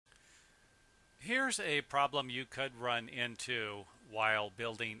Here's a problem you could run into while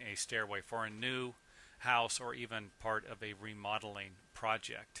building a stairway for a new house or even part of a remodeling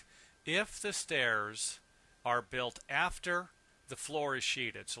project. If the stairs are built after the floor is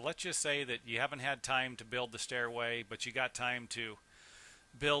sheeted, so let's just say that you haven't had time to build the stairway, but you got time to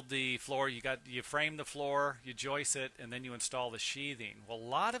build the floor, you frame the floor, you joist it, and then you install the sheathing. Well, a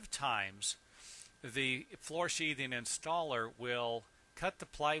lot of times the floor sheathing installer will cut the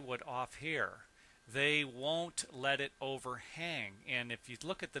plywood off here. They won't let it overhang. And if you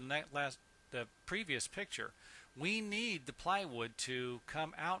look at the previous picture, we need the plywood to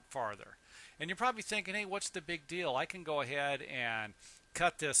come out farther. And you're probably thinking, hey, what's the big deal? I can go ahead and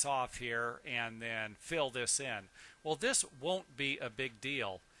cut this off here and then fill this in. Well, this won't be a big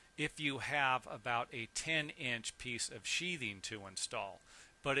deal if you have about a 10-inch piece of sheathing to install.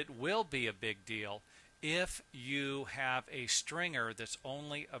 But it will be a big deal if you have a stringer that's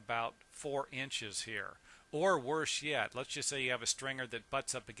only about 4 inches here. Or worse yet, let's just say you have a stringer that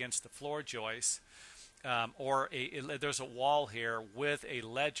butts up against the floor joist, there's a wall here with a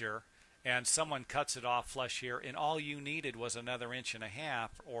ledger and someone cuts it off flush here, and all you needed was another inch and a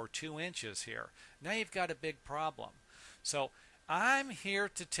half or 2 inches here. Now you've got a big problem. So I'm here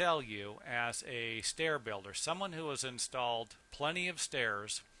to tell you, as a stair builder, someone who has installed plenty of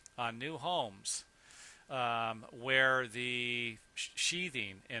stairs on new homes, where the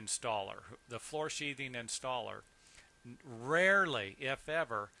sheathing installer, the floor sheathing installer, rarely, if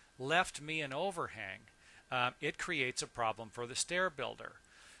ever, left me an overhang. It creates a problem for the stair builder.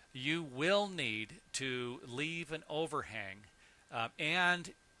 You will need to leave an overhang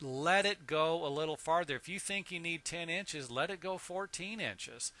and let it go a little farther. If you think you need 10 inches, let it go 14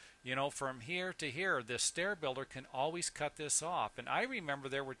 inches. You know, from here to here, the stair builder can always cut this off. And I remember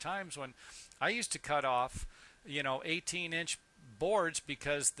there were times when I used to cut off, 18-inch boards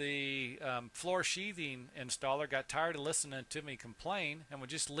because the floor sheathing installer got tired of listening to me complain and would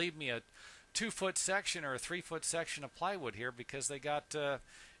just leave me a 2-foot section or a 3-foot section of plywood here because they got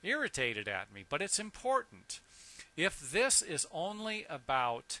irritated at me. But it's important. If this is only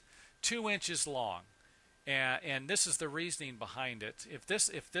about 2 inches long, and this is the reasoning behind it, if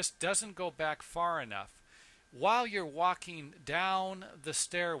this doesn't go back far enough, while you're walking down the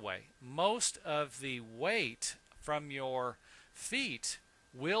stairway, most of the weight from your feet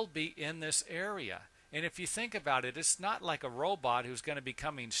will be in this area. And if you think about it, it's not like a robot who's going to be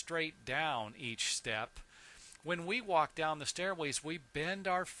coming straight down each step. When we walk down the stairways, we bend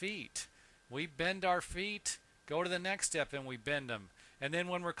our feet. We bend our feet, go to the next step, and we bend them. And then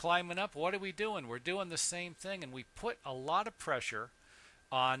when we're climbing up, what are we doing? We're doing the same thing, and we put a lot of pressure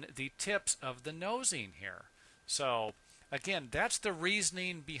on the tips of the nosing here. So again, that's the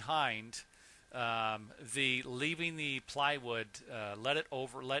reasoning behind the leaving the plywood,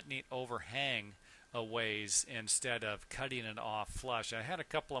 letting it overhang a ways instead of cutting it off flush. I had a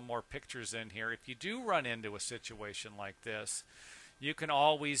couple of more pictures in here. If you do run into a situation like this, you can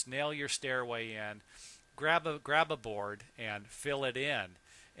always nail your stairway in, grab a board and fill it in,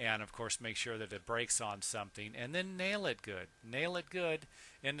 and of course make sure that it breaks on something, and then nail it good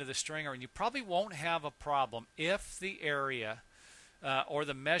into the stringer, and you probably won't have a problem if the area or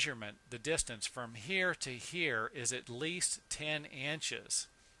the measurement, the distance from here to here is at least 10 inches.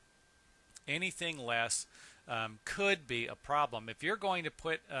 Anything less could be a problem. If you're going to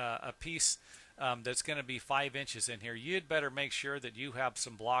put a piece that's going to be 5 inches in here, you'd better make sure that you have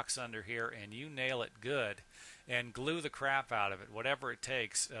some blocks under here and you nail it good and glue the crap out of it, whatever it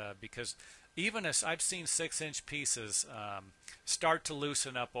takes, because even as I've seen 6-inch pieces start to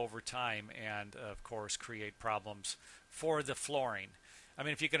loosen up over time and of course create problems for the flooring. I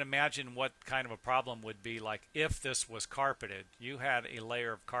mean, if you can imagine what kind of a problem would be like if this was carpeted. You had a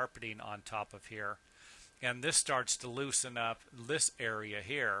layer of carpeting on top of here, and this starts to loosen up this area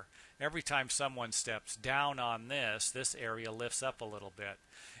here. Every time someone steps down on this area lifts up a little bit.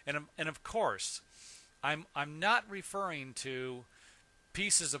 And of course, I'm not referring to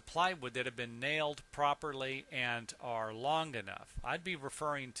pieces of plywood that have been nailed properly and are long enough. I'd be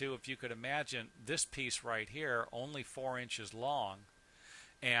referring to, if you could imagine, this piece right here, only 4 inches long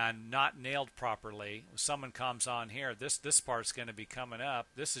and not nailed properly. Someone comes on here, this part's going to be coming up.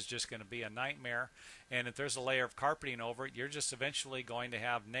 This is just going to be a nightmare. And if there's a layer of carpeting over it, you're just eventually going to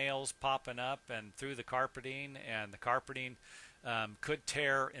have nails popping up and through the carpeting, and the carpeting could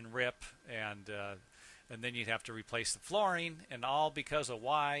tear and rip, and then you'd have to replace the flooring, and all because of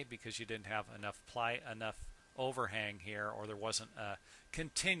why? Because you didn't have enough overhang here, or there wasn't a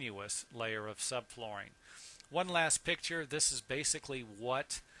continuous layer of subflooring. One last picture. This is basically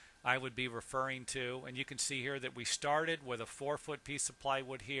what I would be referring to, and you can see here that we started with a 4-foot piece of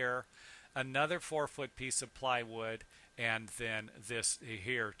plywood here, another 4-foot piece of plywood, and then this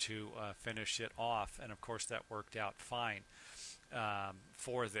here to finish it off. And of course that worked out fine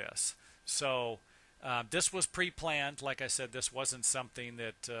for this. So this was pre-planned. Like I said, this wasn't something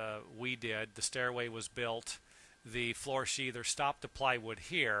that we did. The stairway was built. The floor sheather stopped the plywood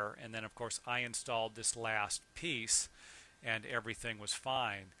here, and then of course I installed this last piece, and everything was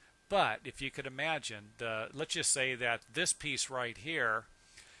fine. But if you could imagine, let's just say that this piece right here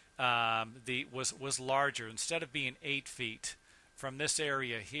was larger. Instead of being 8 feet from this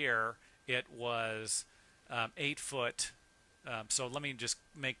area here, it was 8 foot. So let me just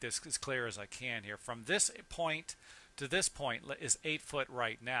make this as clear as I can here. From this point to this point is 8 foot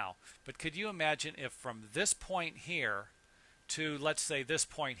right now. But could you imagine if from this point here to, let's say, this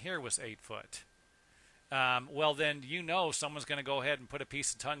point here was 8 foot? Well, then someone's going to go ahead and put a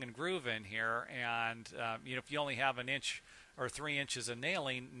piece of tongue and groove in here, and if you only have an inch or 3 inches of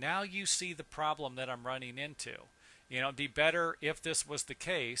nailing, now you see the problem that I'm running into. It'd be better if this was the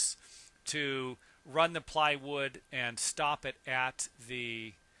case to run the plywood and stop it at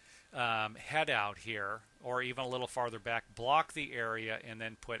the head out here, or even a little farther back, block the area, and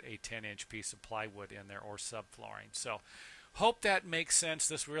then put a 10-inch piece of plywood in there, or subflooring. So hope that makes sense.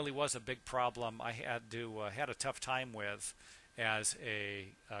 This really was a big problem I had a tough time with as a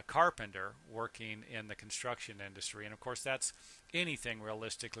carpenter working in the construction industry. And of course that's anything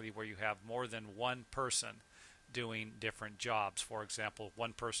realistically where you have more than one person doing different jobs. For example,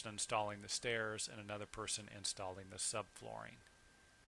 one person installing the stairs and another person installing the subflooring.